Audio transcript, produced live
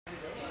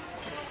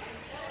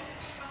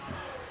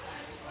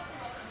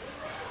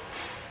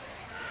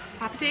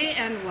Happy day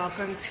and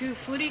welcome to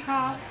Foodie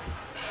Call.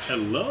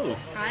 Hello.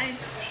 Hi.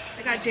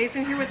 I got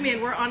Jason here with me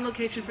and we're on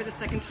location for the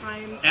second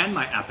time. And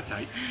my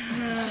appetite.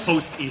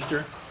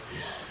 Post-Easter.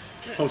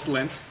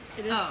 Post-Lent.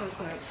 It is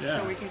post-Lent, Yeah.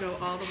 so we can go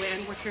all the way.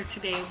 And we're here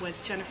today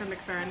with Jennifer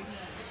McFerran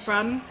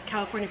from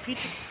California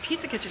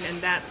Pizza Kitchen,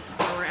 and that's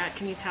where we're at.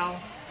 Can you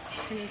tell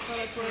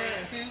that's where we're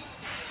at here?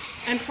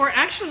 And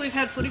we've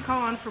had Foodie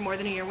Call on for more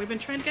than a year. We've been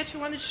trying to get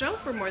you on the show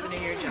for more than a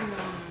year,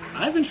 Jennifer.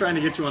 I've been trying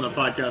to get you on the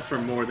podcast for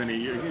more than a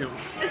year.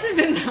 Has it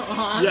been that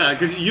long? Yeah,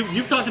 because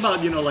you've talked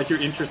about, like your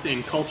interest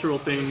in cultural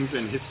things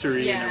and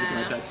history and everything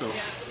like that. So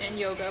and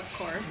yoga, of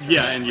course.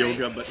 Yeah, and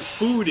yoga. But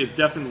food is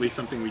definitely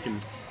something we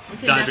can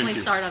dive definitely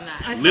into. start on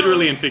that.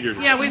 Literally and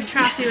figuratively. Yeah, we've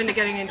trapped you into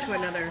getting into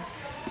another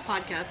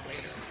podcast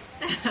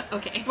later.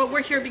 Okay. But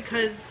we're here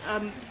because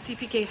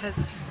CPK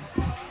has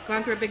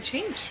gone through a big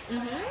change.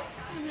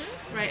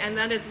 Right, and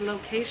that is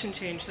location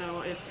change.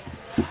 So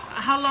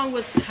how long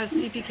has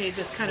CPK,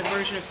 this kind of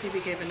version of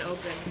CPK, been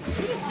open? I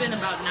think it's been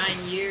about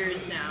 9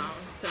 years now.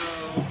 So,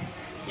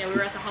 yeah, we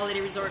were at the Holiday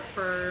Resort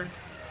for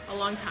a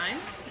long time.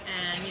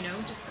 And,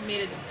 just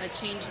made a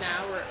change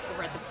now. We're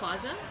over at the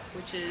Plaza,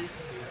 which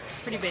is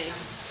pretty big.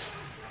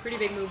 Pretty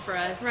big move for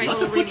us. Right.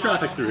 Lots of foot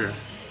traffic through here.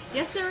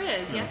 Yes, there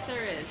is. Yes,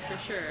 there is, for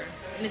sure.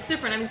 And it's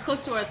different. I mean, it's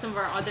close to some of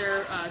our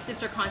other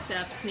sister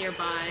concepts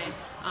nearby.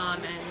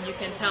 And you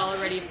can tell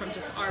already from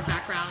just our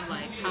background,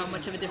 like how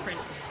much of a different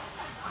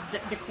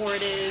decor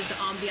it is. The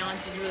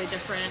ambiance is really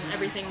different.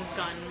 Everything's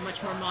gotten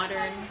much more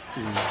modern.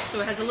 So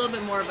it has a little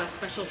bit more of a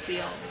special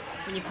feel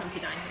when you come to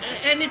dine here.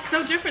 And it's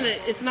so different.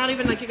 It's not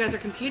even like you guys are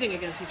competing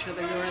against each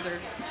other. Your other...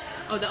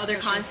 Oh, the other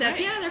concepts?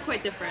 Right. Yeah, they're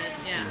quite different.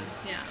 Yeah,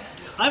 yeah.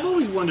 I've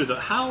always wondered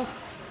how,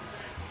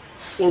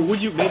 or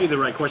would you, maybe the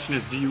right question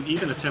is, do you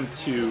even attempt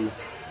to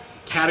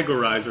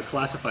categorize or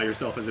classify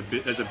yourself as a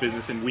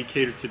business, and we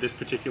cater to this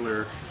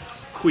particular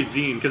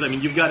cuisine? Because, I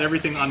mean, you've got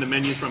everything on the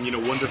menu from,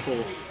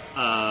 wonderful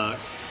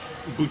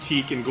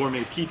boutique and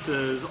gourmet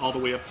pizzas all the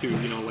way up to,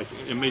 like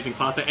amazing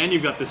pasta. And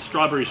you've got this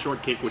strawberry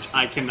shortcake, which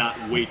I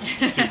cannot wait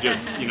to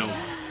just,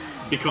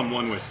 become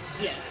one with.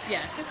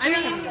 Yes. I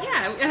mean,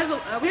 yeah, it has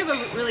we have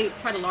a really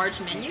quite a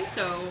large menu,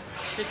 so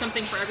there's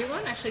something for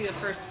everyone. Actually, the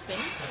first thing.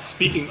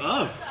 Speaking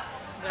of,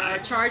 there are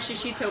charred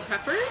shishito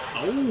peppers.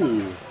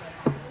 Oh.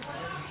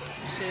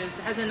 Which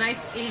has a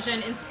nice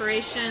Asian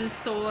inspiration,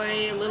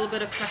 soy, a little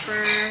bit of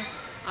pepper.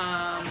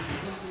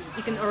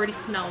 You can already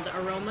smell the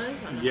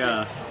aromas.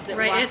 Yeah. Is it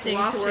right, wafting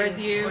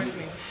towards you? Towards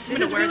me. This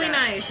is really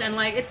nice, and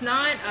like it's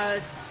not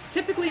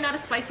typically not a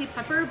spicy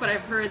pepper, but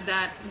I've heard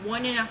that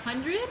 1 in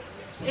 100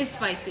 is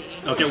spicy.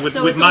 Okay, with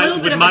so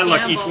my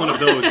luck, each one of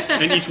those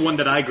and each one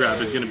that I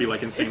grab is going to be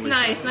like insanely.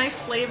 It's nice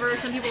flavor.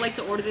 Some people like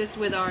to order this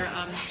with our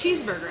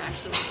cheeseburger,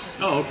 actually.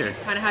 Oh, okay.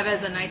 Kind of have it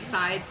as a nice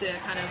side to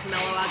kind of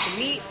mellow out the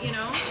meat,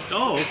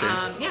 Oh,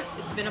 okay. Yeah,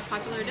 it's been a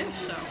popular dish.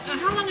 So.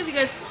 How long have you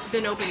guys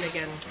been open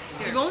again?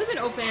 Here? We've only been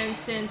open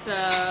since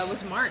it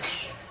was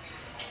March,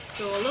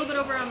 so a little bit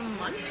over a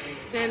month.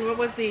 Then what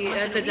was the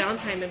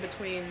downtime in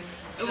between?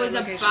 It was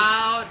locations?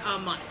 about a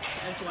month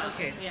as well.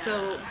 Okay, yeah.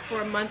 so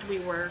for a month we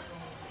were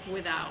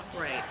without.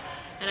 right.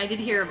 And I did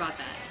hear about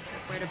that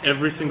quite a bit.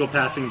 Every single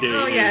passing day.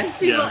 Oh yes,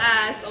 people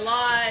asked a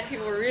lot.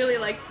 People were really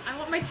like, "I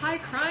want my Thai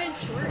crunch.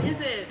 Where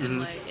is it?"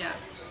 And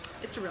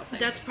it's a real thing.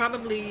 That's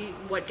probably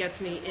what gets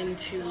me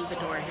into the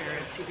door here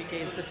at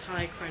CPK is the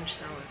Thai crunch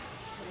salad.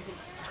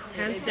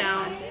 Hands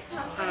down.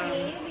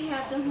 We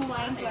have the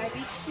Hawaiian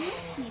barbecue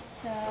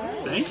pizza.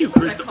 Thank you, This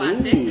is Chris. a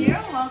classic. Ooh.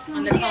 You're welcome.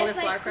 On the You guys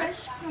cauliflower like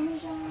crust? fresh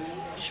Parmesan?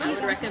 I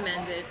would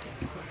recommend it.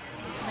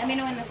 Let me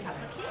know when this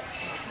application.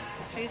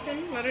 Jason,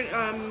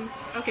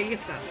 okay, you can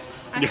stop.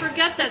 I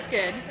forget That's that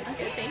good. That's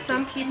good. Thank you.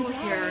 some people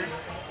here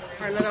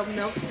are a little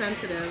milk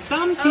sensitive.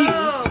 Some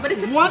people, but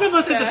it's a one of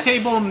us at the pizza.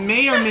 table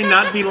may or may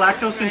not be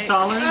lactose Right.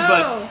 intolerant,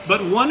 Oh.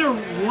 but one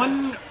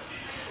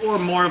or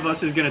more of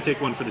us is going to take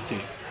one for the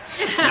team.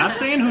 Not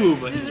saying who,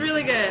 but This is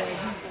really good.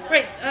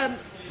 Right.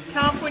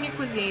 California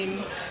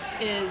cuisine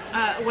is,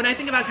 when I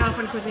think about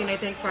California cuisine, I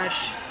think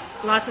fresh,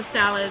 lots of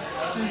salads.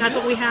 That's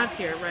what we have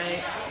here,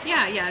 right?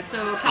 Yeah. So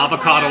avocado,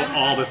 California-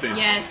 all the things.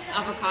 Yes,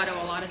 avocado,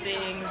 a lot of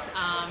things.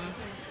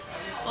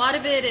 A lot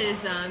of it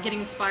is getting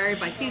inspired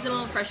by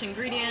seasonal, fresh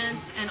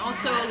ingredients, and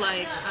also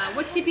like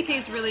what CPK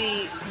is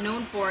really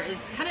known for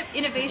is kind of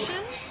innovation,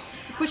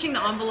 pushing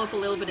the envelope a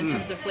little bit in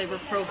terms of flavor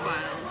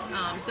profiles.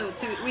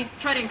 We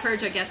try to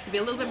encourage our guests to be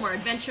a little bit more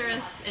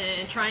adventurous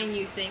and trying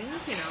new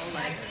things.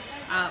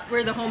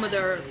 We're the home of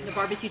the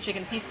barbecue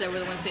chicken pizza. We're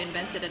the ones who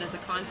invented it as a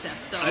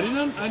concept. So I did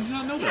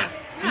not know that. yeah.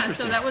 So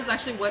Interesting. that was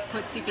actually what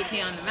put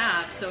CPK on the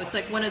map. So it's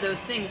like one of those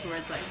things where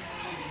it's like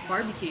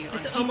barbecue.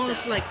 It's on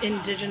almost pizza. like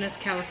indigenous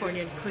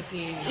Californian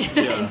cuisine.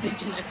 Yeah.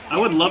 indigenous. I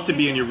would love to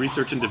be in your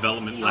research and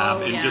development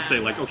lab and just say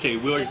like, okay,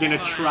 we're That's going to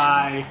fine.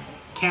 try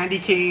candy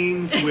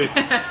canes with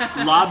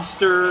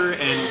lobster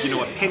and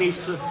a penny.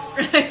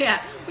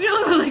 Yeah, we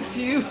don't go like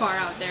too far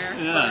out there.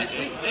 Yeah.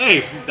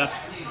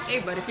 But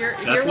but if you're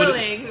That's what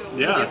willing, we'll give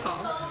you yeah. a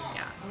call.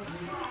 Yeah.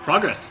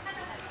 Progress.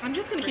 I'm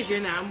just going to keep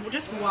doing that. I'm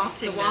just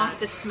wafting The waft,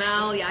 the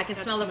smell. Yeah, I can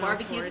smell the smell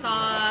barbecue towards me.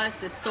 sauce,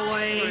 the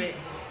soy. Right.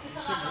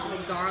 the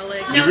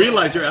garlic. You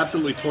realize you're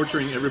absolutely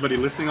torturing everybody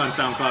listening on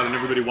SoundCloud and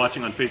everybody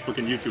watching on Facebook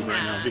and YouTube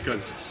right now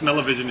because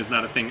smell-o-vision is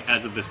not a thing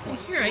as of this point.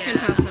 Here, I can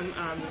pass some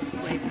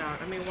plates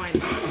out. I mean, why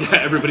not? Yeah,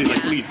 everybody's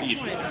like, please eat.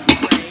 Why not?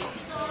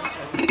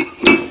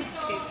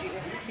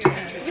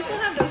 Right. We still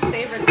have those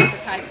favorites like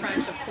the Thai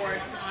Crunch, of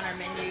course, on our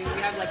menu.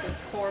 We have like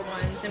those core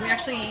ones, and we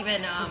actually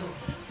even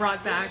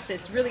brought back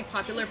this really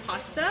popular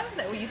pasta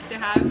that we used to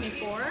have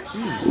before,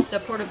 the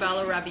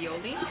portobello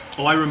ravioli.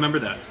 Oh, I remember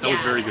that. That was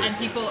very good. And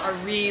people are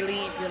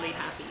really, really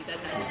happy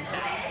that's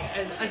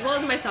as well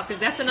as myself, because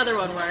that's another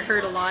one where I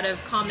heard a lot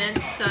of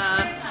comments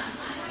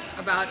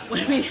about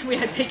when we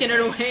had taken it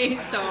away,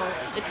 so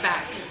it's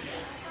back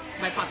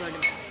by popular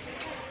demand.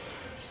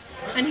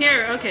 And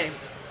here, okay,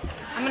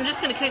 I'm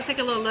just going to take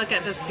a little look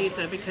at this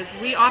pizza because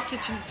we opted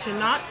to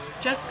not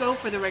just go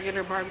for the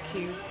regular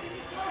barbecue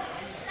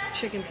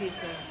chicken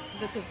pizza.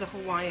 This is the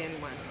Hawaiian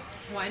one.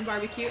 Hawaiian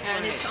barbecue,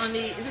 and it's on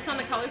the. Is this on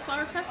the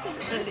cauliflower crust?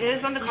 It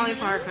is on the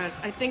cauliflower crust.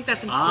 I think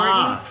that's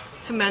important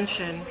to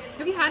mention.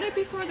 Have you had it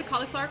before, the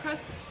cauliflower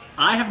crust?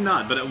 I have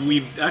not, but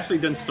we've actually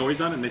done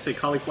stories on it, and they say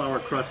cauliflower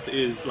crust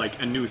is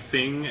like a new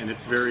thing, and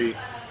it's very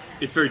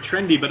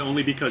trendy, but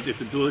only because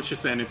it's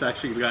delicious and it's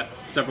actually got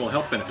several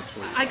health benefits for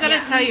you. I gotta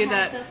tell you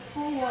that the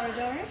full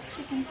order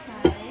chicken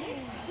salad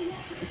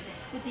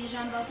with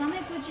Dijon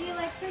balsamic. Would you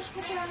like fresh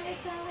pepper on your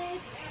salad?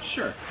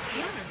 Sure.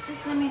 Yeah.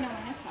 Just let me know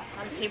when it's not.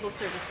 On table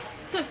service.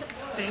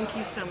 thank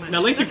you so much.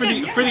 Now, Lacee, That's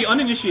good. for the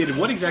uninitiated,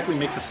 what exactly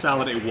makes a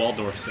salad a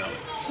Waldorf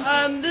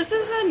salad? This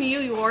is a New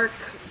York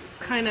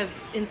kind of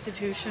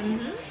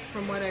institution,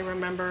 from what I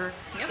remember.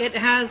 Yep. It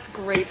has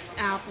grapes,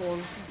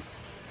 apples,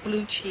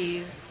 blue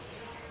cheese.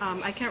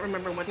 I can't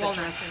remember what the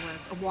Walnuts. dressing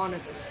was.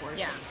 Walnuts, of course.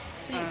 Yeah.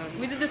 So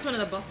we did this one in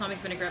the balsamic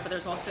vinaigrette, but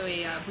there's also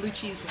a blue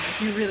cheese one.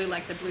 If you really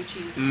like the blue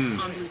cheese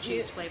on blue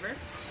cheese flavor.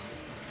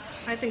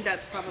 I think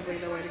that's probably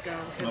the way to go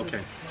because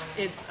Okay.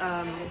 it's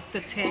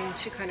the tang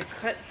to kind of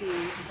cut the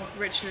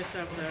richness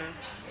of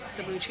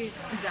the blue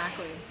cheese.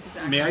 Exactly.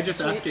 May I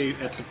just ask a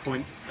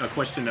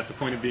question at the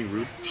point of being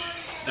rude?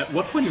 At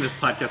what point in this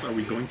podcast are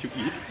we going to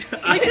eat? You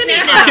can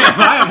eat now.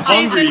 I am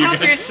hungry. Jason, help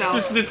you guys.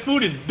 yourself. This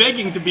food is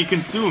begging to be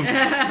consumed.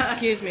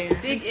 Excuse me.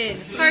 Dig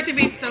in. Sorry to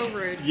be so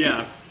rude.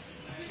 Yeah,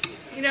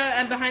 You know,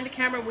 and behind the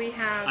camera we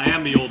have I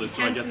am the oldest,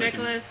 so I Ken's guess I can.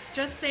 Nicolas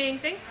just saying,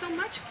 thanks so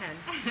much,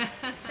 Ken.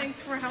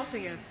 Thanks for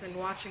helping us and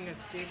watching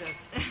us do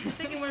this.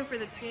 Taking one for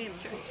the team.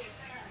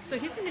 So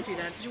he's going to do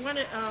that. Did you want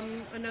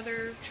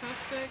another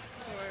chopstick?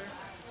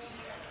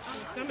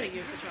 Or somebody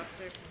use the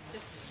chopstick.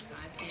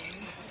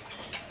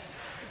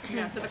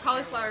 Yeah, so the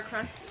cauliflower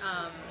crust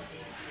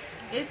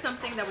is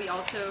something that we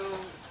also,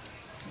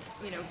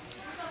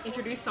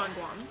 introduced on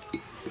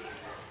Guam.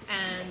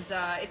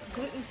 And it's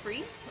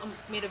gluten-free,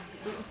 made of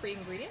gluten-free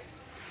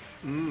ingredients.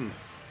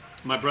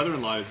 My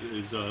brother-in-law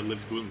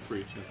lives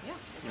gluten-free. Too. Yeah,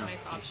 so it's a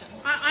nice option.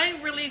 I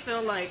really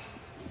feel like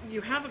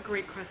you have a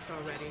great crust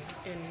already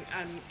in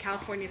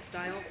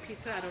California-style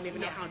pizza. I don't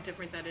even know how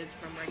different that is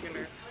from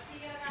regular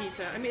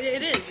pizza. I mean,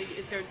 it is.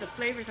 The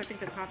flavors, I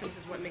think the toppings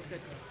is what makes it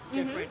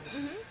different.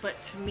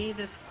 But to me,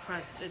 this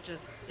crust,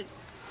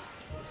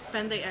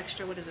 spend the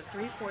extra, what is it,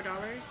 $3, $4?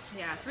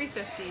 Yeah,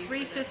 $3.50.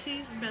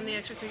 $3.50. Spend the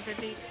extra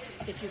 $3.50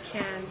 if you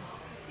can,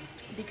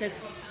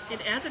 because it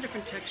adds a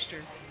different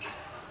texture.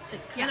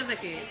 It's kind of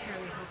like a. Here,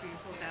 let me help you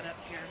hold that up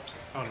here.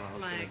 Oh no!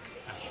 Like,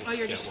 oh,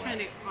 you're just trying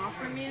to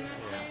offer me that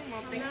thing?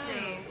 Well, thank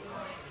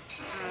Nice.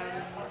 you.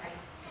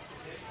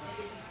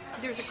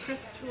 There's a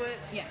crisp to it.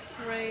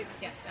 Yes. Right.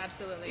 Yes,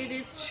 absolutely. It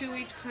is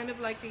chewy, kind of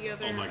like the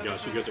other. Oh my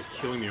gosh, you guys are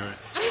killing me right.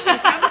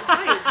 Have a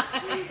slice.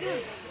 What are you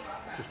doing?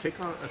 Just take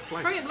a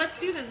slice. All right, let's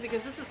do this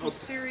because this is some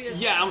serious.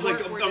 Yeah, I was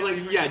work we're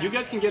doing right yeah, now. you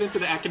guys can get into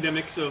the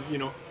academics of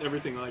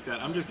everything like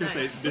that. I'm just gonna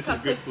say this Look is how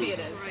good crispy food.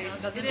 it is. Right.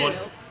 It doesn't It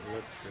melt. is.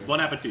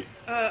 Bon appetit.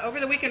 Over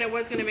the weekend, I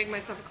was going to make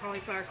myself a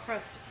cauliflower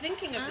crust,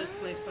 thinking of this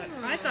place, but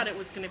I thought it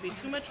was going to be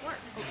too much work.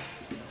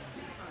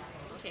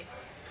 Okay.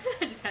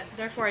 I just had.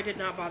 Therefore, I did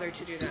not bother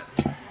to do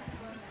that.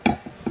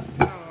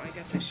 Oh, I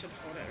guess I should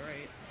hold it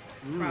right.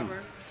 This is proper.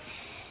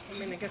 I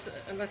mean, I guess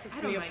unless it's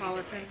I don't mind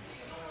Neapolitan.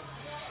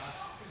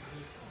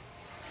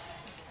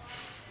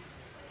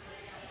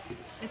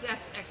 It's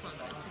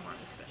excellent when it's warm,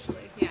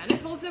 especially. Yeah, and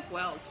it holds up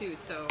well too.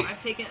 So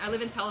I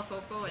live in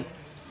Telefofo, and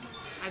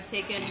I've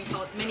taken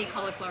many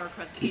cauliflower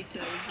crust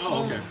pizzas.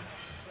 Oh, okay.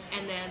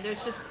 And then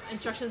there's just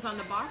instructions on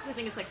the box. I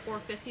think it's like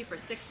 $4.50 for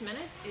 6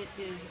 minutes. It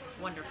is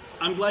wonderful.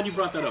 I'm glad you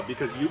brought that up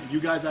because you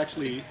guys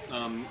actually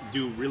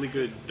do really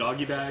good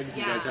doggy bags.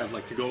 You Yeah. guys have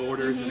like to-go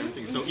orders and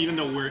everything. So even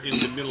though we're in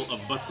the middle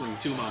of bustling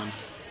Tuman,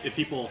 if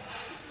people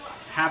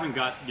haven't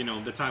got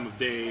the time of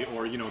day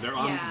or they're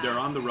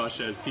on the rush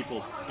as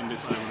people in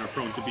this island are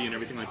prone to be and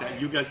everything like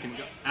that, you guys can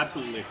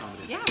absolutely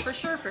accommodate. Yeah, for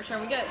sure.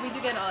 We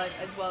do get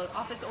as well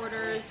office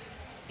orders.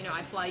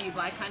 I fly you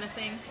by kind of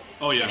thing.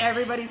 Oh, yeah. Get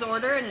everybody's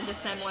order and then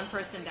just send one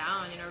person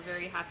down. We're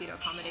very happy to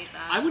accommodate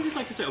that. I would just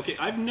like to say, okay,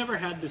 I've never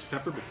had this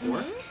pepper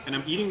before, and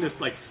I'm eating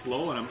this like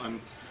slow, and I'm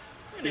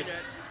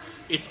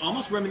it's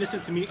almost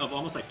reminiscent to me of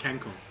almost like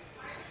Cancun.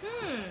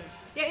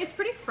 Yeah, it's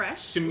pretty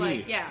fresh. To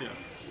me, Yeah.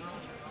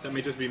 That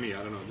may just be me.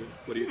 I don't know.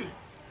 What do you think?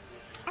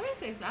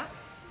 taste that.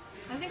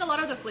 I think a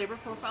lot of the flavor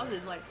profiles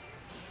is like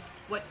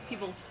what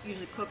people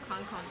usually cook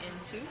Hong Kong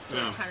into, so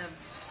Yeah. it kind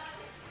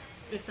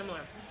of is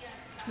similar.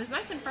 It's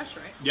nice and fresh,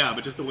 right? Yeah,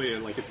 but just the way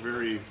like it's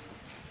very,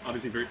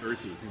 obviously very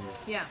earthy. You know.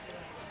 Yeah,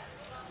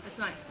 it's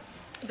nice.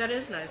 That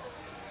is nice.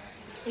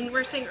 And we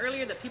were saying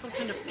earlier that people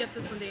tend to get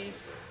this when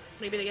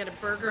maybe they get a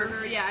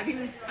burger. Yeah,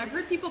 I've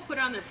heard people put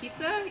it on their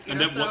pizza. You And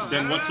know,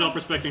 then what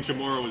self-respecting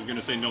Chamorro is going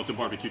to say no to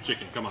barbecue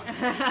chicken? Come on.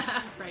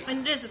 Right.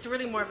 And it's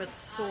really more of a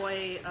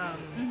soy,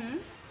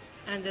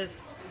 and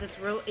this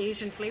real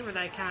Asian flavor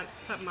that I can't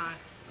put my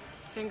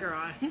finger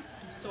on.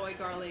 Soy,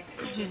 garlic,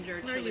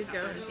 ginger, There chili you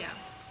go. peppers. Yeah,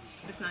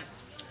 it's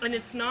nice. And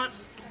it's not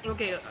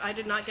okay. I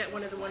did not get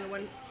one of the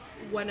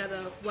one of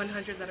the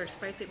 100 that are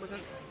spicy. It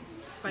wasn't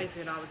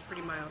spicy at all. It was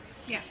pretty mild.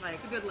 Yeah, Like-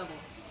 it's a good level.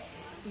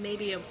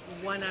 Maybe a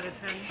 1 out of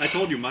 10. I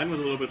told you mine was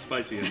a little bit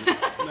spicy. And,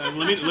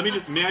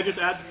 may I just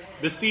add,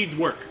 the seeds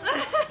work.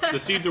 The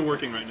seeds are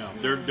working right now.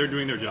 They're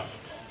doing their job.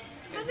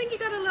 I think you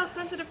got a little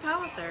sensitive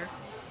palate there.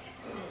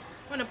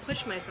 I want to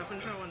push myself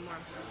and try one more.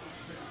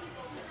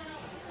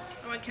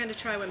 I want Ken to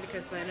try one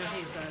because I know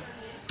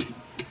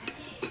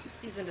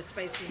he's into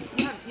spicy.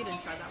 You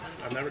didn't try that one.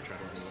 I've never tried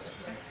one.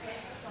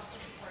 Just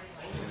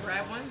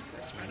grab one.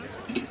 Just try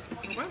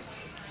it. Well,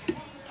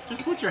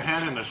 Just put your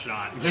hand in the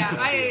shot. Yeah,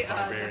 I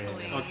Barbarian.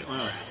 definitely. Okay, all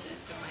right.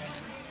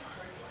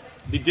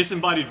 The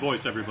disembodied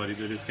voice, everybody,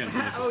 that is Ken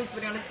Sinico. Oh, he's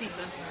putting on his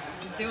pizza.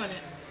 He's doing it.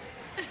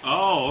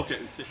 Oh, okay.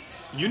 So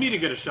you need to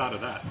get a shot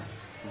of that.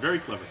 Very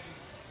clever.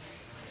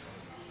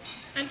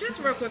 and just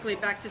real quickly,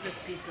 back to this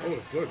pizza. Oh,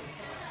 it's good.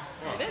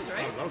 Wow. It is,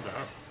 right? I love that.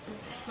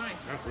 It's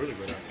nice. That's really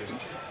good,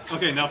 actually.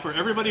 Okay, now for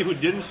everybody who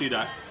didn't see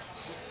that,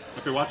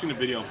 if you're watching the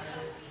video,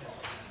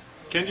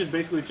 Ken just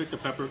basically took the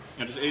pepper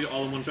and just ate it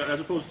all in one shot, as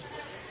opposed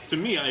to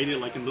me, I ate it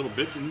like in little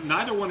bits. And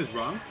neither one is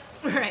wrong,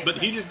 Right. but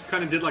he just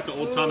kind of did like the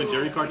old Tom and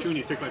Jerry cartoon.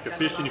 You take like the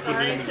fish and you put it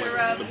Sorry in to and like,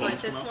 interrupt, the but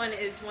bones this come out. one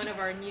is one of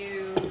our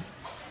new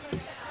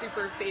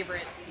super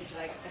favorites.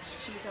 Like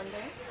cheese on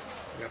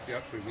there?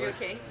 Yep, we You would.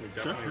 okay? We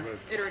definitely would.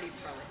 It already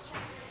probably.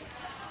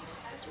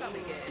 It's probably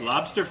good.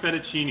 Lobster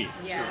fettuccine.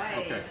 Yeah.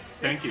 Okay,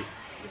 thank you.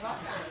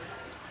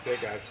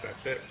 Okay, guys,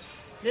 that's it.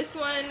 This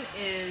one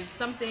is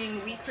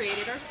something we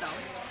created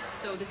ourselves.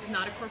 So this is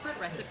not a corporate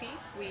recipe.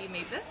 We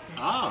made this.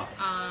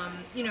 Ah,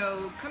 You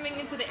know, coming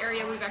into the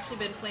area, we've actually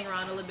been playing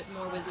around a little bit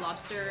more with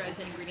lobster as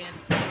an ingredient.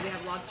 We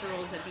have lobster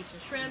rolls at Beach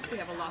and Shrimp. We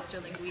have a lobster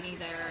linguine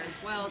there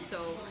as well.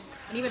 So,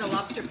 and even a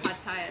lobster pad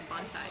thai at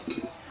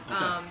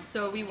Bantai.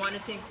 So we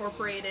wanted to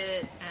incorporate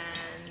it,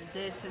 and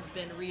this has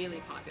been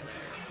really popular.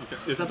 okay.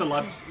 Is that the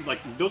lobster? Like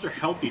those are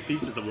healthy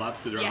pieces of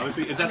lobster. There, Yes,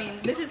 obviously. Is that? I mean,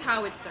 this is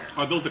how it's served.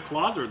 Are those the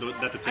claws or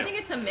that the tail? I think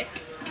it's a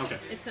mix. Okay.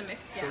 It's a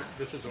mix, yeah. So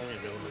this is only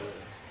available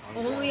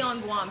Only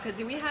on Guam, because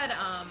we had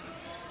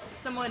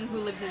someone who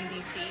lives in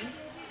DC,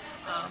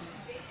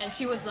 and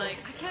she was like,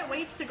 I can't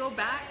wait to go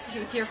back. She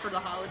was here for the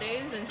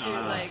holidays, and she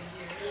was like,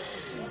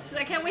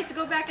 I can't wait to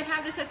go back and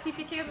have this at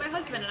CPK with my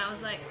husband. And I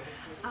was like,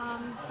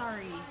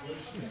 sorry,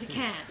 you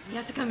can't. You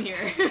have to come here.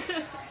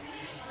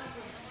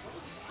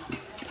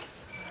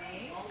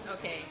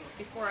 Okay,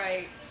 before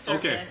I serve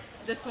Okay.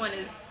 this one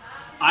is.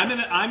 I'm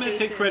gonna take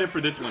Jason's. credit for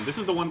this one. This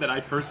is the one that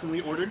I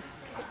personally ordered.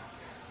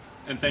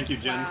 And thank you,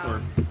 Jen,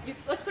 for.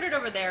 Let's put it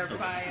over there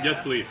by. Yes,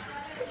 please.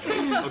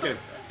 Okay.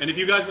 And if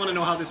you guys want to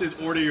know how this is,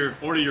 order your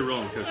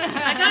own. 'Cause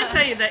I gotta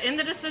tell you that in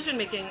the decision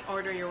making,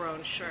 order your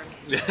own. Sure.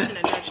 Just gonna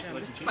nudge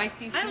him.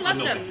 Spicy. I love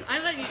No, them. thank you. I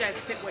let you guys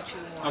pick what you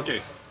want.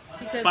 okay.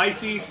 Because-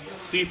 Spicy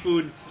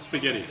seafood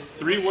spaghetti.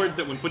 3 words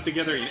that, when put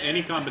together in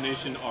any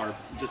combination, are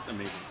just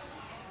amazing.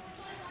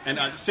 And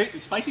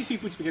spicy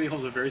seafood spaghetti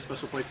holds a very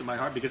special place in my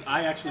heart because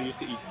I actually used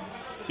to eat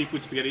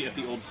seafood spaghetti at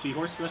the old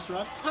Seahorse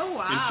restaurant Oh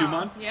wow. in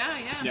Tumon. Yeah.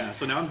 Yeah,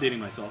 so now I'm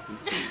dating myself.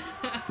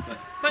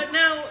 But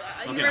now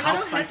Okay, you're a how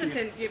little spicy-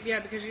 hesitant, yeah,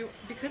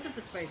 because of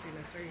the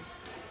spiciness.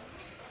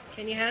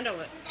 Can you handle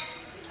it?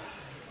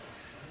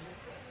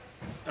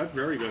 That's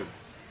very good.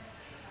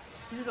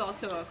 This is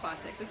also a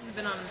classic. This has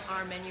been on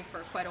our menu for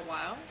quite a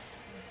while.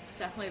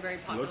 Definitely a very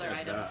popular Look at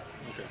item. that.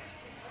 Okay.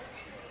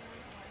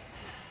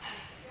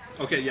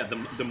 Okay, yeah,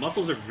 the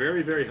mussels are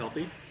very, very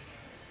healthy.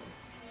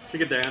 Should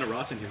get Diana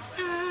Ross in here.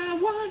 I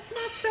want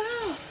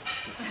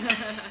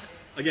myself.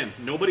 Again,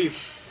 nobody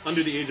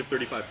under the age of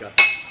 35 got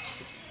that.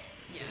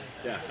 Yeah.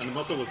 Yeah, and the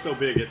mussel was so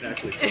big it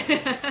actually.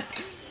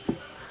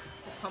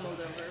 Pummeled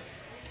over.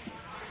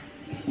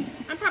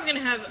 I'm probably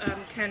gonna have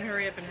Ken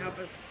hurry up and help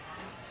us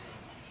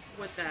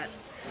with that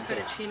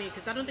fettuccine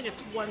because I don't think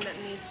it's one that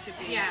needs to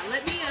be. Yeah,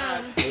 let me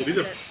Oh, these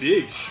are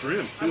big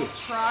shrimp I too. will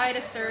try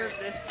to serve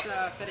this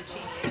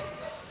fettuccine.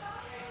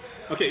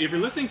 Okay, if you're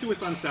listening to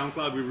us on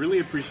SoundCloud, we really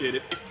appreciate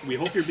it. We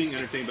hope you're being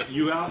entertained, but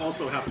you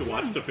also have to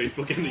watch the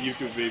Facebook and the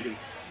YouTube video because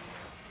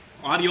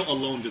audio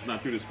alone does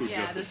not do this food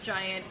Yeah, justice. those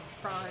giant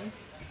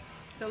prawns.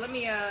 So let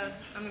me, I'm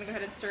gonna go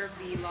ahead and serve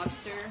the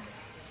lobster.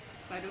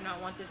 So I do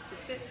not want this to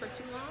sit for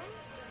too long.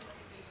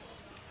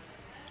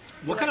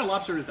 What kind of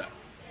lobster is that?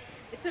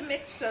 It's a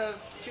mix of,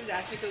 she was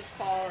asking if it was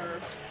claw or,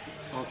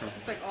 Okay.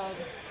 it's like all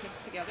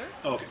mixed together.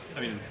 Oh, okay.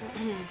 I mean,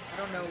 I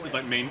don't know what. it's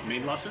like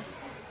Maine lobster?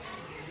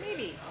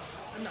 Maybe.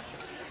 I'm not sure.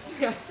 To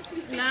be honest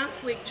with you.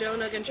 Last week,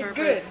 Joan It's good.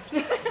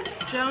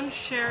 Agancharpus, Joan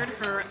shared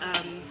her,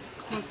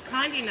 was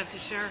kind enough to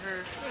share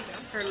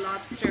her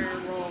lobster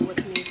roll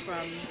with me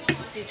from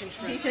Beach and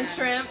Shrimp. Peach and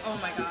shrimp. Oh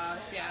my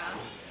gosh, yeah.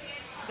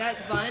 That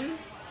bun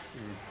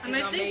And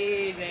is I think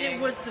amazing.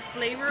 it was the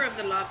flavor of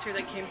the lobster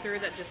that came through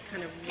that just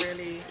kind of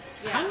really...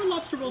 How are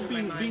lobster rolls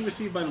Blew my being mind.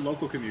 received by the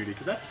local community?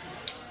 Because that's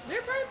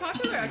They're very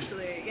popular,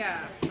 actually.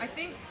 Yeah, I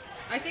think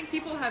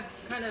people have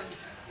kind of,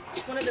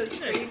 it's one of those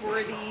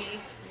crave-worthy,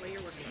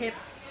 hip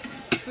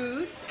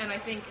foods, and I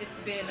think it's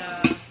been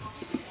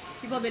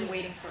people have been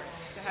waiting for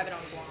it to have it on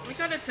Guam. I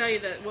gotta tell you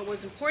that what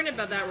was important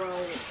about that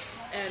roll,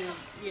 and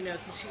you know,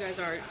 since you guys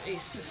are a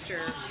sister,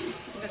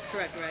 that's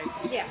correct,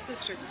 right? Yeah.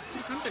 Sister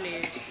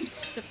companies,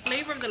 the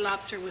flavor of the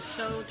lobster was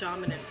so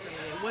dominant for me.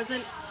 It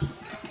wasn't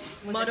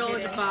muddled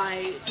hitting.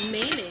 by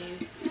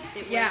mayonnaise.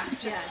 It Yeah, was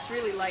just, yeah, it's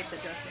really light, the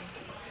dressing.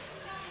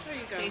 There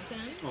you go. Jason?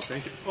 oh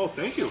thank you. Oh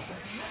thank you.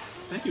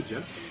 Thank you,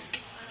 Jen.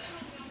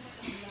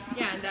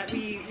 Yeah, and that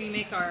we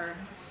make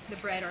the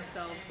bread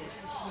ourselves.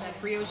 And that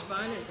brioche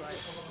bun is like,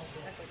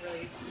 that's like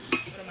really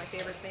one of my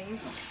favorite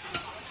things.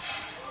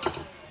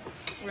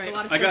 There's a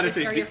lot of I gotta surface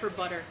say, area for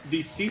butter.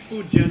 The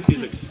seafood, Jen,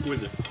 is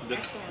exquisite.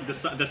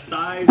 Excellent. The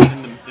size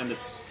and the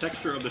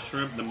texture of the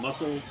shrimp, the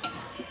mussels,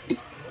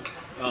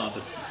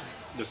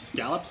 the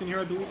scallops in here,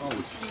 I believe. Oh,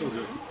 it's so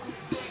good.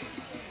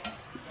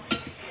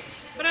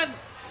 But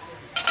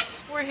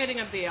we're hitting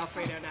up the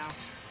Alfredo now.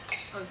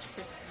 Oh, it's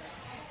Chris.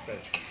 Okay.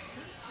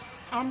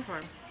 I'm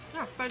sorry.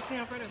 Yeah, fettuccine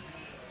Alfredo.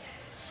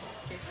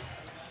 Jason?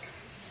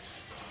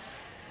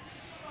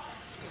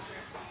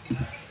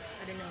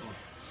 I didn't know.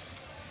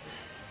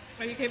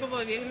 Are you capable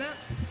of eating that?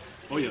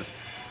 Oh yes.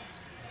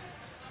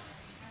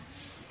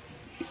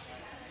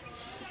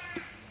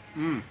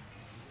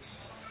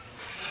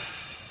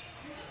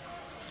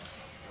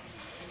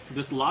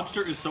 This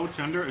lobster is so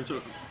tender, and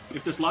so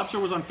if this lobster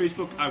was on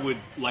Facebook, I would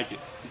like it.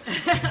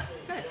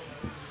 Good.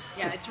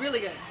 Yeah, it's really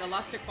good. The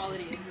lobster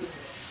quality is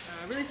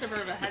really superb.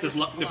 It has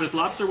If this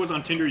lobster was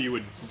on Tinder, you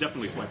would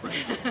definitely swipe right.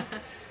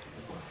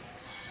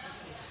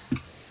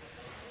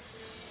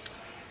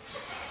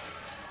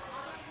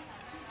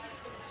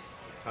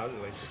 How's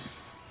it, Lacey?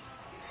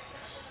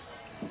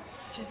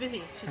 She's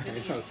busy. She's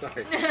busy. Oh,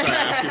 sorry. Sorry, I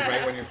asked you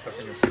right when you're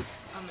sucking your food.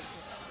 Um,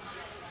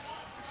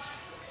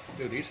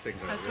 Dude, these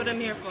things are That's really what I'm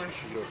here good. for.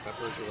 Shiito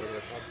peppers or whatever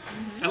they're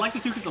called. I like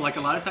this too because like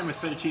a lot of time with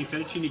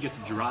fettuccine gets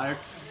dry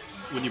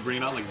when you bring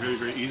it out like very,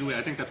 very easily.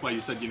 I think that's why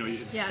you said, you know, you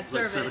should Yeah,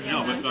 serve it,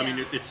 No, yeah. but I mean,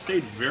 Yeah. it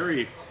stayed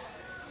very,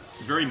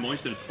 very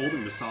moist and it's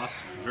holding the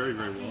sauce very,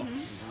 very well.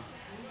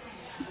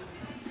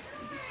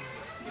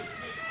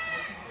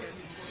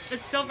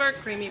 It's still very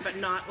creamy, but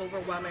not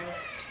overwhelming.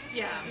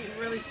 yeah.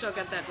 You really still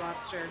get that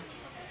lobster.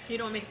 You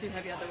don't make it too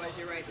heavy, otherwise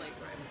you're right, like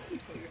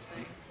what you're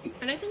saying.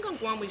 And I think on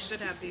Guam we should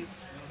have these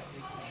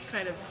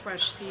kind of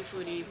fresh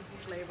seafoody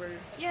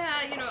flavors.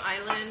 Yeah, you know,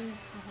 island,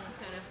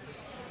 kind of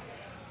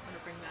want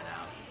to bring that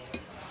out.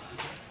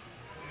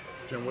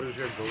 Jen, what is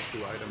your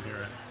go-to item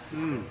here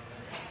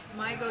at?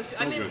 My go-to,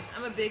 good.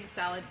 I'm a big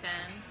salad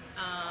fan,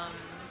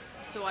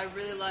 so I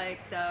really like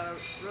the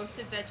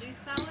roasted veggie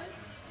salad.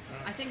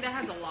 I think that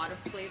has a lot of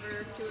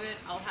flavor to it.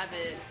 I'll have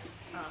it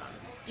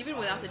even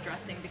without the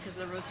dressing because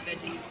the roasted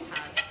veggies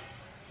have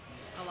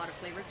a lot of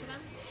flavor to them.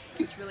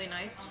 It's really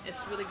nice.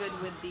 It's really good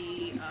with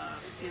the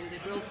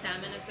grilled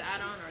salmon as the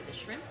add-on or the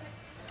shrimp.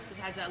 It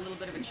has that little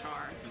bit of a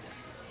char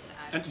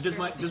to add. And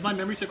does my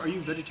memory serve? Are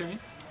you vegetarian?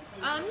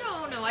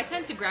 No. I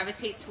tend to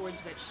gravitate towards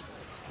vegetables.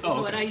 Is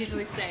Oh, what okay. I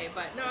usually say,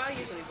 but no, I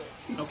usually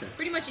will. Okay.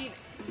 Pretty much eat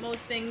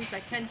most things. I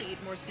tend to eat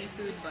more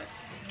seafood, but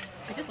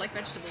I just like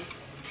vegetables.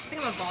 I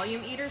think I'm a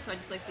volume eater, so I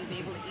just like to be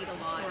able to eat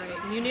a lot.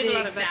 Right. You need a Big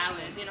lot of salads.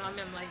 vegetables. You know,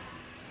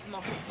 I'm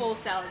a full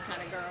salad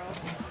kind of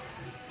girl.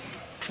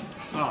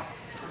 Oh.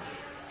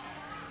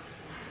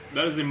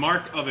 That is the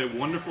mark of a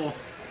wonderful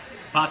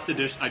pasta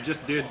dish. I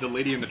just did the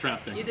Lady and the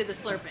Tramp thing. You did the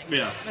slurping.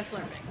 Yeah. The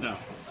slurping. No.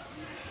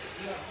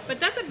 But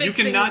that's a big You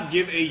thing. cannot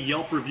give a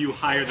Yelp review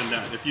higher than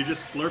that. If you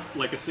just slurp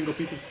like a single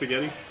piece of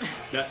spaghetti,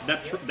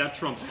 that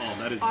trumps all.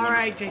 That is All wonderful.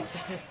 right,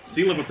 Jason.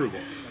 Seal of approval.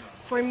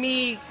 For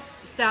me,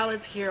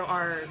 salads here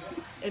are,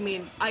 I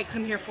mean, I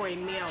come here for a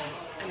meal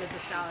and it's a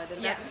salad,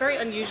 and that's Yeah. very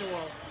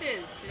unusual.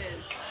 It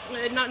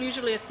is. Not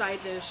usually a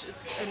side dish.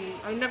 And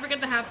I never get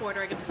the half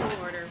order. I get the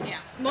full order. Yeah.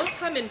 Most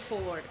come in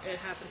full order.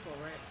 Half and full,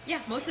 right? Yeah,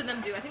 most of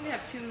them do. I think they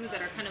have two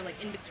that are kind of like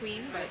in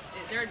between, but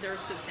they're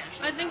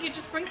substantial. I think you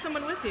just bring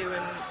someone with you,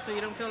 and so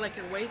you don't feel like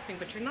you're wasting,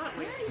 but you're not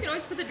Yeah, wasting. you can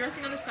always put the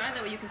dressing on the side.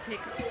 That way you can take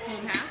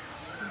home half.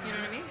 You know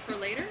what I mean? For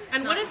later.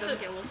 And what is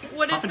doesn't get wilted.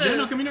 what is Papa Jen,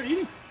 how the come you're not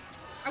eating?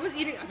 I've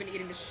been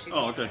eating the sashimi.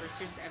 Oh, okay. First.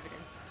 Here's the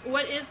evidence.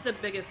 what is the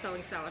biggest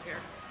selling salad here?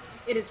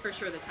 It is for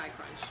sure the Thai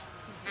crunch.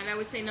 And I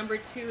would say number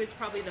 2 is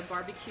probably the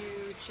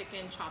barbecue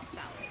chicken chopped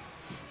salad.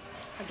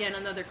 Again,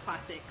 another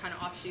classic kind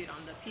of offshoot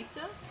on the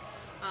pizza.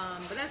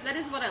 But that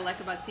is what I like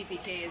about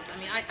CPKs. I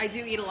mean, I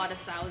do eat a lot of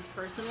salads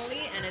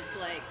personally, and it's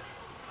like,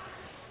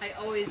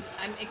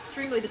 I'm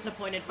extremely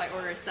disappointed if I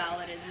order a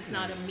salad and it's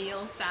not a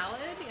meal salad,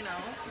 you know.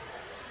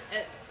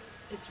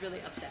 it's really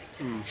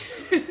upsetting.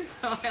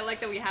 So I like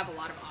that we have a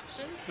lot of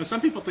options. Now,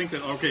 some people think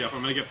that, okay, if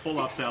I'm going to get full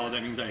off salad,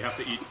 that means I have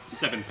to eat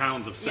 7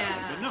 pounds of salad.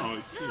 Yeah. But no,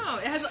 it's...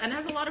 It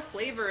has a lot of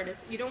flavor, and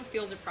you don't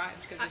feel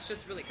deprived because it's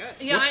just really good.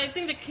 Yeah, I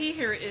think the key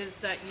here is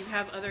that you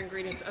have other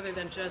ingredients other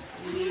than just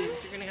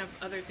leaves. You're going to have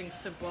other things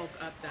to bulk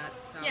up that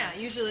salad. Yeah,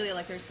 usually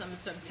like there's some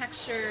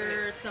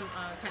texture, some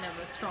kind of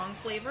a strong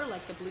flavor,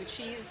 like the blue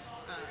cheese.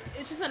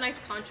 It's just a nice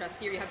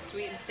contrast here. You have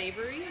sweet and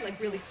savory, like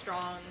really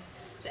strong.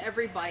 So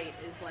every bite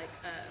is like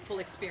a full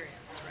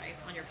experience, right,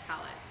 on your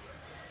palate.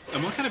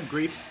 And what kind of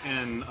grapes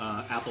and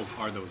apples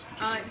are those?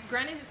 It's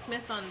Granny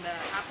Smith on the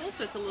apple,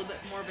 so it's a little bit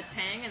more of a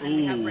tang, and then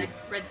we have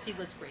red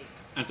seedless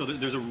grapes. And so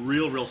there's a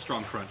real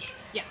strong crunch.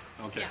 Yeah.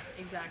 Okay. Yeah,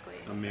 exactly.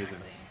 Amazing.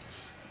 Exactly.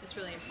 It's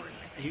really important,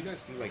 I And think. you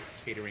guys do like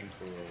catering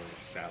for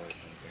salads and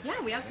things?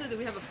 Yeah, we absolutely.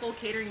 We have a full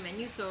catering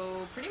menu,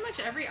 so pretty much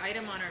every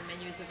item on our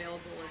menu is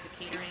available as a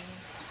catering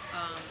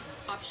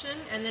option.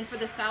 And then for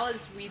the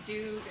salads, we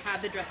do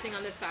have the dressing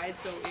on the side,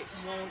 so it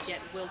won't get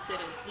wilted.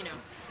 And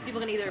people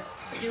can either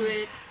do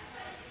it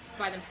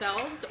by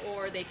themselves,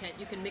 or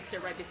you can mix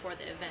it right before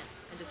the event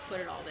and just put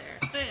it all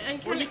there.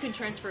 And Or you can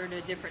transfer it to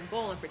a different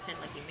bowl and pretend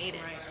like you made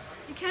it. Right.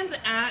 You can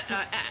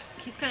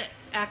he's kind of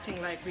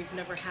acting like we've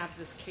never had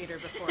this cater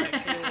before at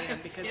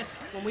KUAm, because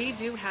when we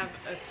do have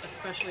a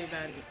special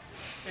event,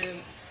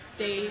 and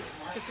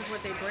this is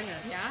what they bring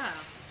us. Yeah.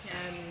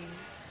 And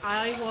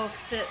I will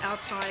sit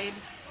outside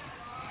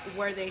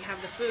where they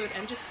have the food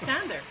and just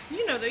stand there.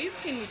 You know, you've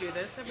seen me do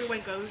this.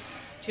 Everyone goes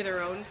to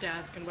their own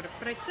desk and whatever,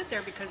 but I sit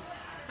there because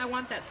I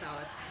want that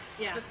salad.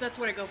 Yeah. That's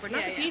what I go for.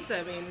 Not the pizza.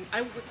 I mean,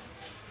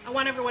 I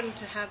want everyone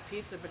to have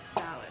pizza, but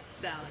salad.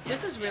 Salad.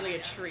 This is really a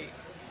treat.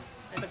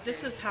 But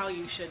this is how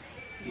you should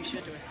do a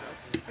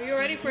salad. Are you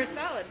ready for a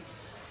salad?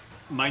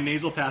 My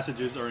nasal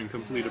passages are in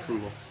complete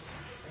approval.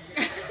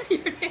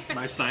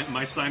 My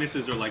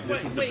sinuses are like,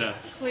 this is the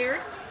best.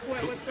 Cleared?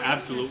 What's going on?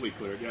 Absolutely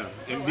cleared, yeah.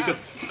 And wow. because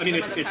I mean,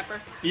 Some it's of the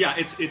pepper? yeah,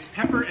 it's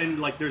pepper,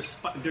 and like there's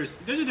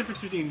a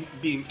difference between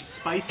being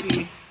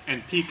spicy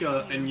and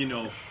pica and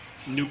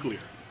nuclear.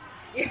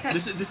 Yeah.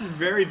 This is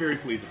very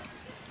pleasing.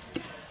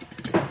 Here,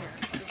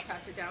 I'll just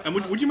pass it down. And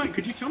would you mind?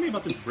 Could you tell me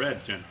about this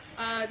bread, Jen?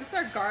 This is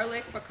our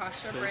garlic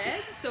focaccia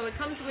bread. So it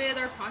comes with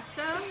our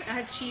pasta. It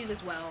has cheese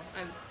as well.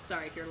 I'm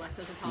sorry if you're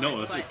lactose intolerant,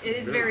 No, but it's it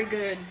is very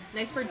good.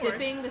 Nice for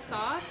dipping the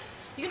sauce.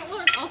 You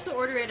can also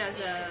order it as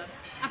a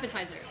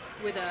appetizer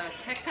with a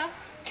keka.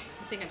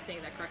 I think I'm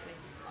saying that correctly.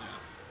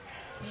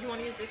 Do you want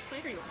to use this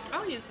plate, or you want to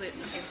use I'll use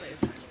the same plate.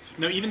 It's fine.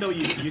 Now, even though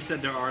you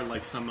said there are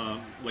like some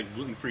like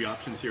gluten-free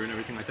options here and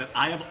everything like that,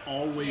 I have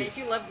always if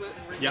you love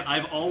gluten-free. yeah,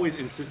 I've always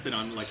insisted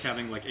on like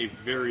having like a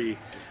very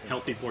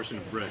healthy portion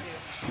of bread.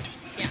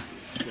 Yeah.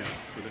 Yeah,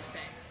 for this.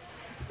 Same.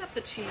 Except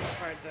the cheese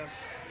part, though.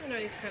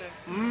 He's kind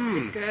of...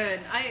 It's good.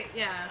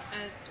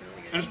 It's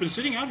really good. And it's been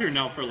sitting out here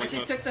now for I like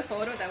actually took the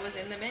photo that was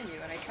in the menu,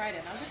 and I tried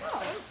it. I was like,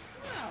 oh,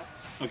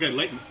 wow. okay,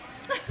 Leighton.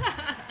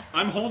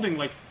 I'm holding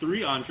like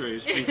 3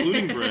 entrees,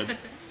 including bread.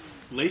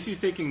 Lacee's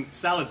taking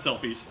salad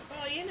selfies.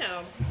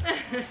 Well,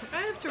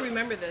 I have to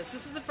remember this.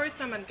 This is the first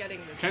time I'm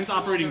getting this. Ken's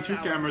operating 2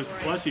 salad. cameras,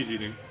 Right. plus he's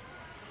eating.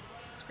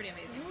 It's pretty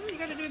amazing. You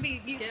gotta do you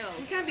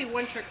Skills. can't be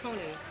one-trick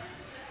ponies.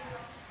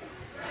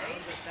 Right?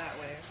 It that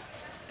way.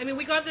 I mean,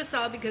 we got this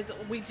salad because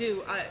we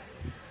do.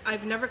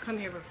 I've never come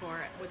here before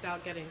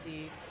without getting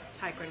the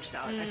Thai crunch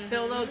salad. I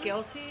feel a little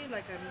guilty,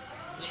 like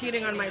I'm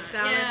cheating on my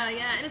salad.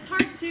 Yeah, and it's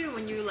hard too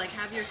when you like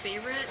have your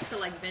favorite to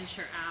like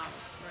venture out.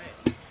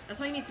 Right. That's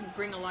why you need to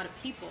bring a lot of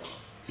people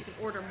so you can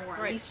order more.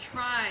 At Right. least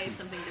try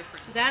something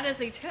different. That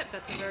is a tip.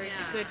 That's a very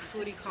Yeah, good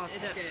foodie call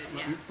tip. It's good.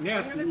 Yeah. May I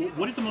ask,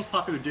 what is the most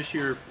popular dish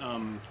here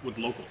with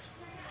locals?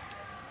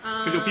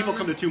 Because people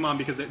come to KUAm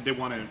because they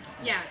want to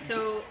Yeah.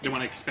 So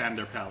expand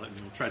their palate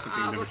and try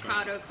something they've never tried.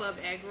 avocado club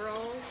egg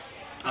rolls.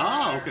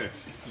 Ah, okay.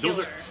 Those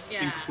are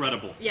Yeah.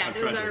 incredible. Yeah, I've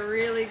those tried are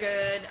really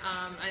good.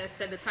 Like I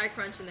said, the Thai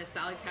crunch in the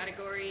salad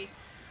category.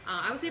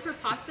 I would say for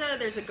pasta,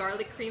 there's a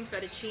garlic cream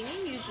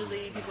fettuccine.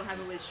 Usually people have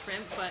it with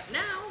shrimp, but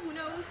now, who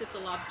knows if the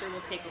lobster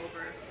will take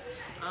over.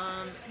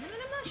 And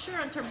I'm not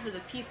sure in terms of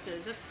the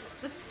pizzas.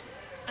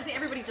 I think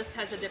everybody just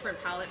has a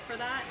different palate for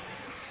that.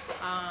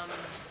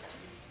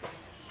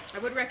 I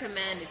would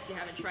recommend, if you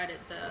haven't tried it,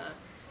 the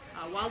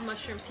wild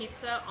mushroom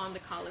pizza on the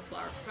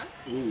cauliflower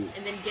crust. Ooh.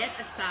 And then get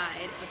a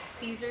side of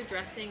Caesar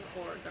dressing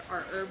or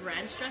our herb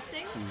ranch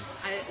dressing.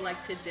 I like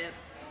to dip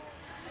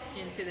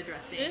into the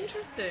dressing.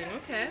 Interesting.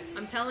 Okay.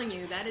 I'm telling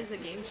you, that is a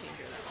game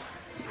changer.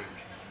 Though.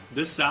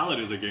 This salad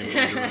is a game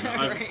changer. Right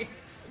now. Right.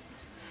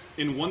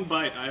 In one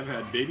bite, I've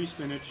had baby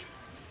spinach,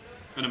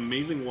 an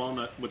amazing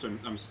walnut, which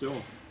I'm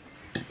still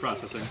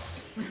processing.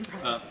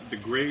 The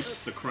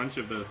grapes, the crunch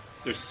of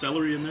there's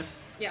celery in this.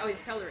 Yeah,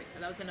 celery.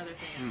 That was another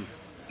thing.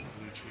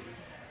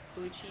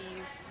 Blue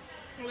cheese.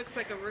 It looks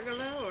like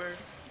arugula or...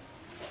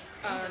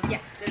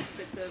 Yes,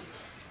 it's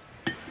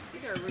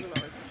either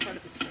arugula or it's just part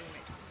of the spring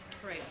mix.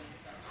 Right.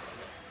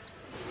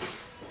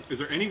 Is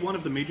there any one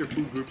of the major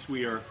food groups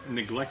we are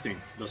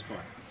neglecting thus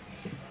far?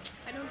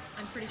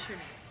 I'm pretty sure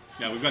not.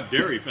 Yeah, we've got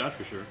dairy, that's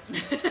for sure.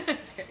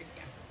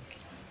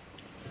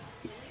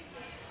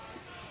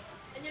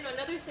 And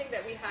another thing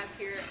that we have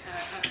here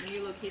at our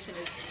new location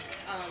is,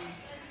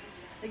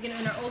 like,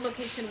 in our old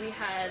location we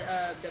had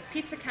the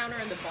pizza counter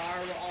and the bar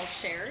were all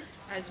shared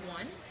as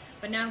one,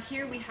 but now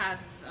here we have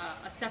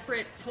a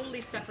separate,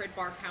 totally separate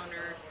bar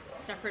counter,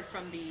 separate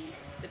from the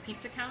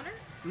pizza counter,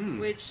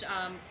 which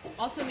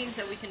also means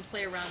that we can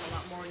play around a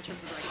lot more in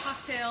terms of like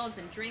cocktails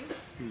and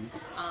drinks, and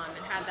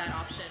have that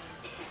option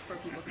for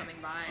people coming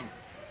by.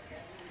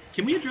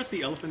 Can we address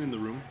the elephant in the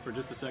room for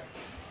just a sec?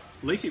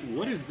 Lacee,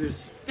 what is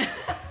this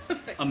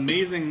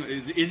amazing?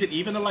 Is it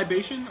even a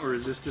libation, or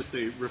is this just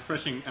a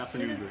refreshing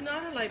afternoon It is drink?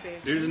 not a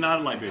libation. It is not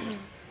a libation.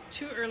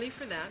 Too early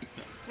for that,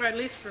 or at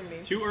least for me.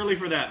 Too early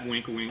for that.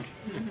 Wink, wink.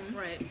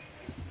 Right.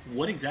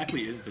 What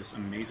exactly is this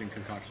amazing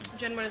concoction?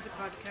 Jen, what is it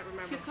called? I can't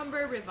remember.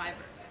 Cucumber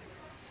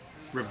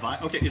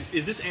Reviver. Okay,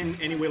 is this in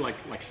any way like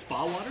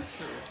spa water?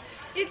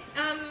 It's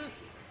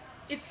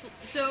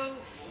so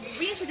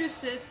we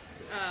introduced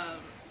this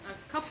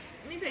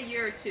maybe a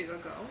year or two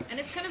ago, and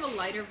it's kind of a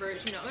lighter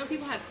version. You know, I know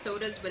people have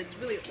sodas, but it's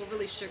really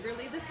overly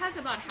sugarly. This has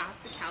about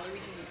half the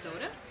calories as a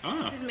soda.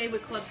 Ah. It's made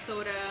with club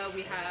soda.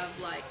 We have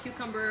like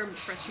cucumber,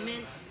 fresh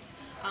mint.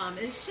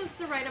 It's just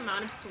the right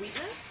amount of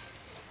sweetness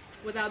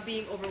without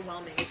being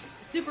overwhelming.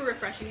 It's super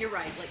refreshing. You're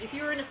right. Like if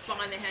you were in a spa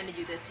and they handed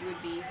you this, you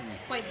would be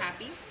quite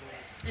happy.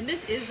 And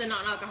this is the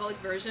non-alcoholic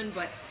version,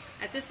 but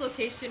at this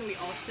location we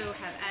also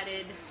have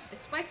added a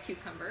spiked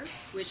cucumber,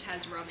 which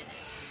has rum in it.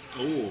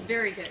 Oh,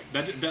 Very good.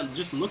 that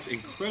just looks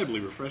incredibly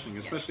refreshing,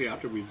 especially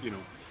after we've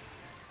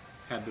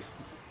had this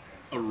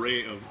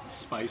array of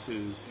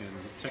spices and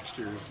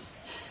textures.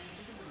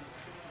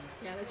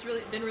 Yeah, that's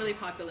really been really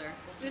popular.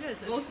 It is.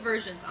 Both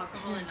versions,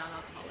 alcohol and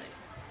non-alcoholic.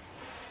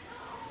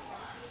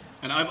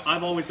 And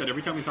I've always said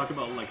every time we talk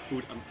about like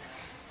food,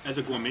 as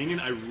a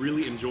Guamanian, I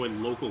really enjoy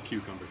local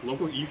cucumbers.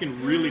 You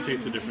can really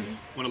taste the difference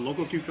when a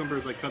local cucumber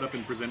is like cut up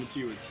and presented to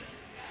you. It's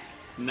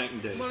night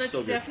and day. Well, it's so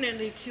good.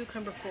 definitely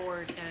cucumber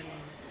forward and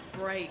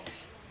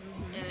bright.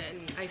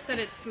 And I said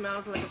it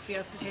smells like a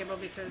fiesta table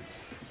because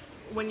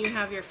when you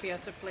have your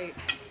fiesta plate,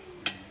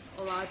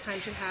 a lot of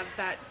times you have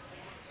that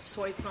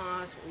soy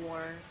sauce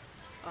or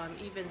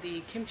even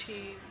the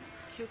kimchi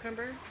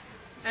cucumber,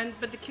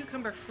 but the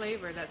cucumber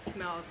flavor, that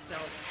smell still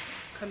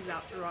comes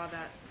out through all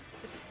that.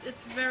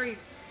 It's very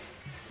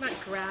not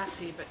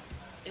grassy, but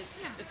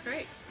it's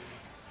great.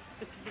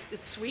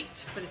 It's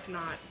sweet, but it's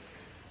not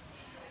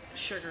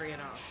sugary at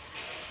all,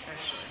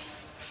 actually.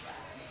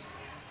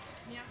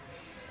 Yeah.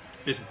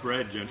 This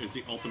bread, Jen, is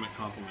the ultimate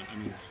compliment. I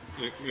mean,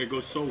 it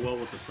goes so well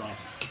with the sauce.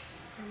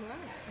 I'm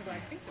glad I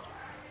think so.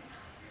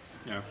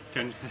 Yeah,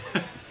 Ken.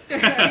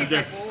 He's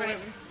like, well, Right.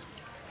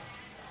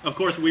 Of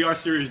course, we are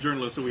serious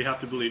journalists, so we have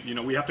to believe.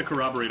 We have to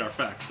corroborate our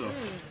facts. So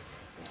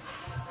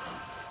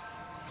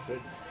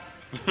Good.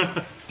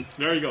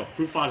 there you go,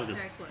 proof positive.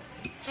 Excellent.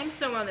 I'm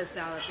still on this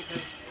salad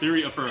because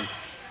Theory affirmed.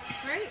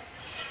 Right?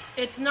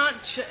 it's not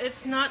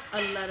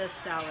a lettuce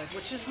salad,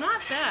 which is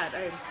not bad.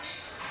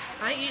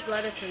 I eat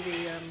lettuce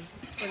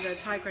in the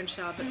Thai crunch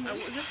salad, but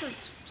this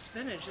is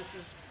spinach. This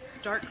is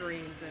dark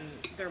greens,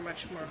 and they're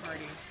much more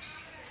hearty.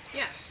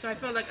 Yeah. So I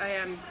feel like I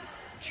am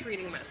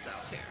treating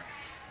myself here.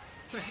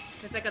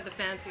 Because I got the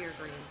fancier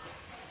greens.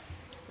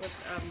 With,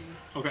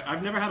 Okay,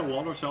 I've never had a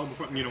Waldorf salad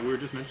before. We were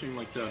just mentioning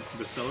like the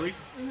celery.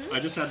 I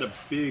just had the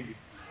big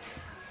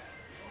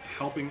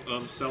helping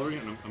of celery,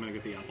 and I'm gonna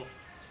get the apple.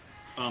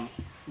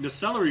 The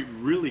celery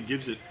really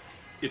gives it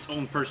its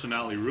own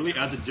personality. Really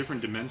adds a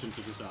different dimension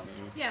to the salad.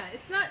 Yeah,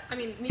 it's not, I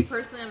mean, me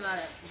personally, I'm not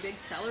a big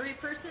celery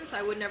person, so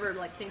I would never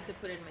like think to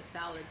put it in my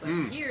salad. But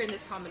here in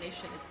this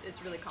combination,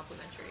 it's really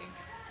complimentary.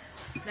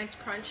 Nice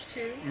crunch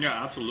too.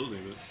 Yeah, absolutely.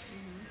 But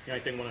Yeah, I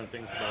think one of the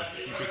things about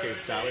CPK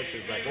salads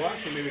is like, well,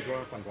 actually, maybe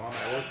growing up on Guam,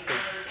 I always think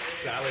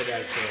salad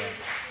as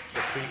the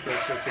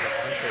precursor to the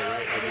entree,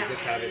 right? Like you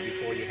just have it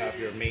before you have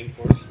your main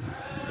course.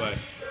 But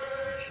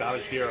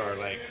salads here are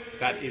like,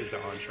 that is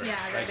the entree. Yeah,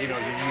 like, that you know,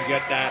 is. you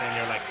get that and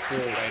you're like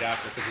full right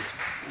after because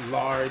it's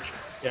large.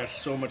 It has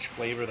so much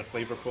flavor. The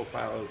flavor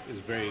profile is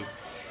very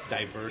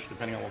diverse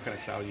depending on what kind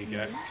of salad you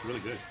get. It's really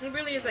good. it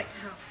really is like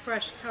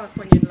fresh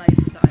Californian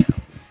lifestyle.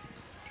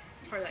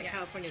 Part of that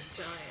California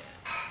diet.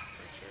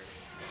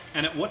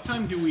 and at what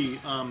time do we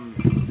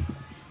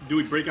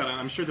break out?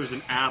 I'm sure there's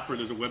an app or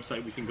there's a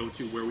website we can go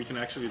to where we can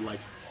actually like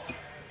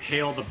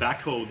hail the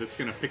backhoe that's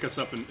going to pick us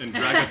up and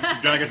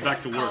drag us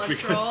back to work. I'll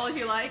stroll if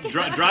you like.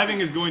 Driving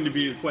is going to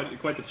be quite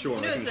the chore.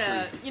 You know, I can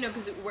assure you.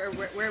 because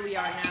where we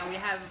are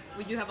now,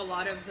 we do have a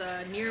lot of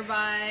the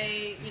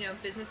nearby,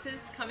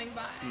 businesses coming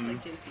by,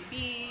 like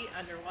JCB,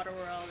 Underwater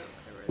World,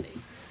 or whatever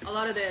a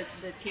lot of the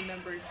team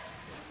members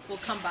will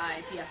come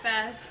by,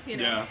 DFS,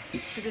 Yeah.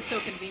 because it's so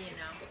convenient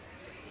now.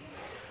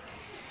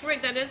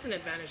 Right, that is an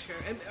advantage here.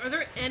 And are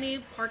there any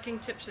parking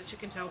tips that you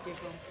can tell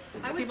people?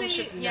 I would People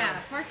say, should know?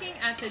 parking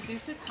at the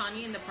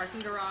Dusutani in the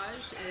parking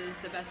garage is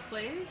the best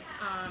place.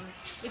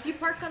 If you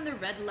park on the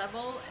red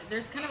level,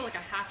 there's kind of like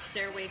a half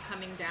stairway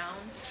coming down.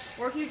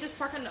 Or if you just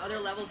park on the other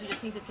levels, you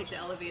just need to take the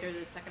elevator to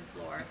the second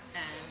floor,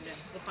 and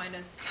you'll find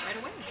us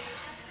right away.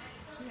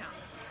 Yeah.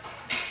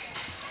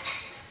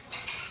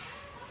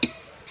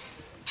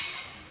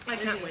 I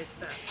can't waste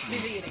that.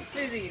 Busy eating.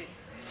 busy eating.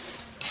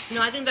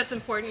 No, I think that's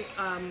important.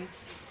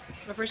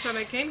 The first time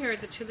I came here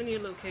to the new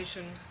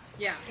location,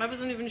 Yeah. I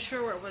wasn't even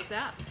sure where it was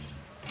at.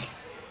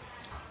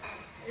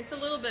 It's a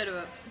little bit of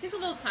it takes a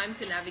little time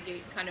to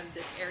navigate kind of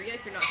this area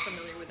if you're not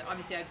familiar with it.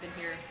 Obviously, I've been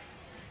here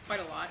quite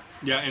a lot.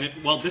 Yeah, and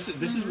this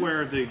is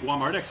where the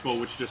Guam Art Expo,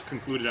 which just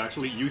concluded,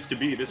 actually used to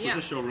be. This was Yeah.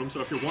 a showroom.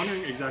 So if you're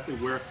wondering exactly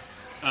where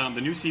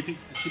the new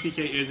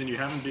CPK is and you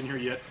haven't been here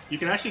yet, you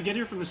can actually get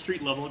here from the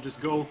street level. Just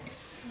go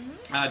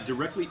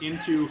directly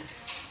into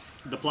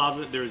the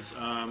plaza. There's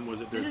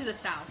This is the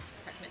south,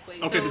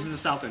 technically. okay, So, this is the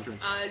south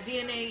entrance.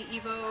 DNA,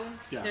 Evo,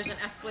 Yeah. there's an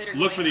escalator Look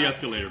going for the up.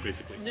 escalator,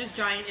 basically. There's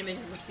giant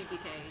images of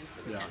CPK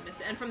for the Yeah.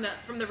 canvas. And from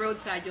the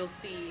roadside, you'll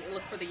see,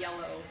 look for the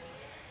yellow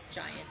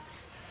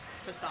giant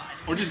facade.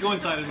 Or just go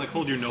inside and like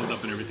hold your nose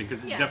up and everything,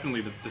 because Yeah.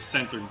 definitely the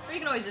scents are. Or you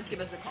can always just give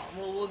us a call.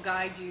 We'll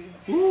guide you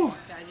Woo!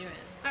 in.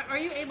 Are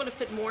you able to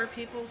fit more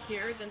people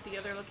here than the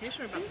other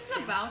location? Or about This the is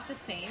same? about the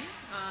same.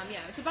 Yeah,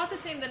 it's about the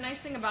same. The nice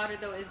thing about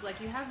it, though, is like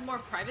you have more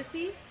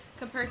privacy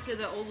compared to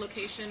the old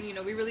location. You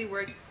know, we really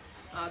worked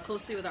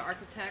closely with our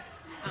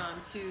architects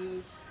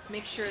to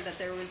make sure that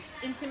there was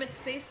intimate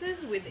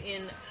spaces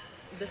within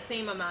the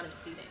same amount of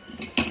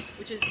seating,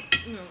 which is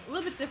a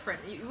little bit different.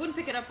 You wouldn't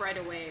pick it up right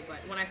away, but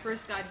when I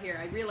first got here,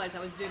 I realized I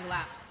was doing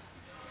laps,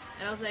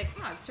 and I was like,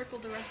 oh, I've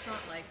circled the restaurant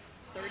like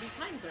 30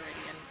 times already,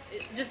 and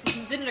it just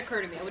didn't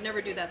occur to me. I would never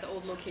do that at the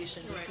old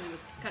location just because it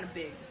was kind of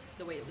big,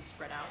 the way it was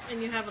spread out.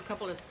 And you have a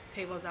couple of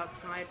tables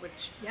outside,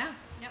 which Yeah,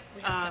 yep.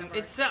 We have kind of our-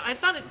 it's. I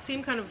thought it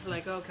seemed kind of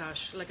like, oh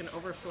gosh, like an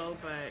overflow,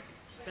 but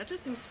that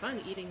just seems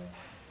fun eating.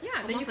 yeah,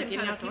 then you almost can like eating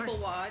kind of people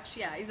outdoors. watch.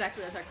 Yeah,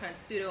 exactly. That's our kind of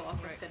pseudo al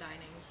fresco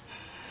dining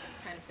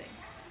kind of thing.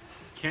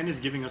 Ken is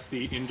giving us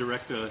the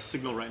indirect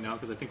signal right now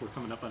because I think we're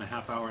coming up on a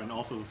half hour, and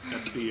also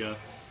that's the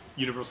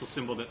universal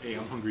symbol that, hey,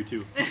 I'm hungry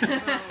too.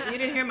 Oh, you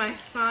didn't hear my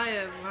sigh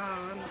of,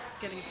 wow, I'm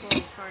getting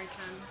full. Sorry,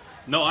 Ken.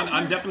 No,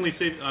 I'm definitely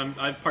safe.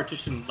 I've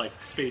partitioned like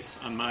space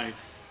on my.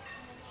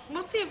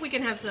 We'll see if we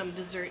can have some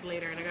dessert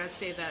later. And I gotta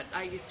say that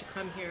I used to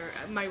come here.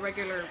 My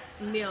regular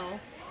meal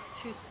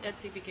at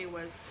CPK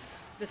was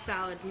the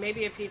salad,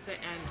 maybe a pizza,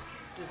 and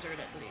dessert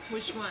at least.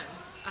 Which one?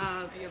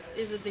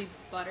 Is it the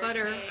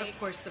Butter Of cake?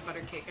 course, the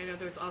butter cake. I know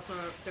there's also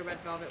the red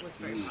velvet was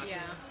very popular. Yeah.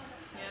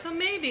 So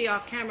maybe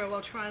off camera we'll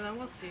try that.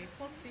 We'll see.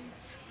 We'll see.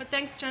 But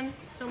thanks, Jen,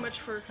 so much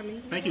for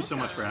coming. Thank you so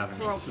much for having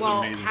us. Well, This was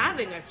amazing.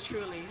 having us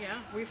truly. Yeah,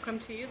 we've come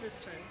to you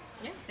this time.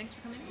 Yeah, thanks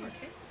for coming over.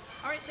 Okay.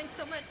 All right. Thanks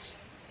so much.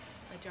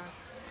 Bye, Joss.